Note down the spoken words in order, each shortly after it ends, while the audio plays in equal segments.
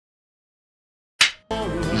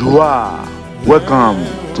Bonjour,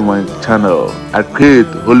 welcome to my channel. I create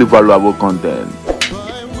highly valuable content.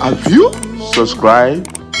 Have you subscribed?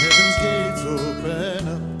 Heaven's gates open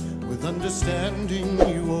up, with understanding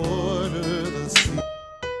you order the sea.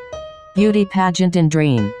 Beauty pageant and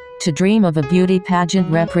dream. To dream of a beauty pageant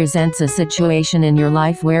represents a situation in your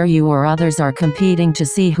life where you or others are competing to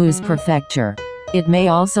see who's perfecter. It may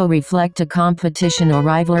also reflect a competition or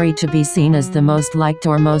rivalry to be seen as the most liked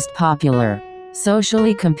or most popular.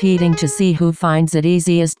 Socially competing to see who finds it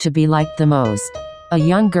easiest to be liked the most. A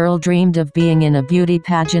young girl dreamed of being in a beauty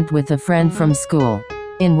pageant with a friend from school.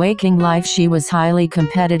 In waking life she was highly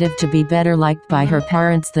competitive to be better liked by her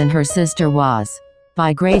parents than her sister was.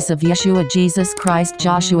 By grace of Yeshua Jesus Christ,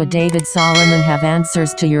 Joshua, David, Solomon have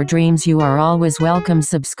answers to your dreams. You are always welcome.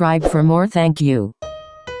 Subscribe for more. Thank you.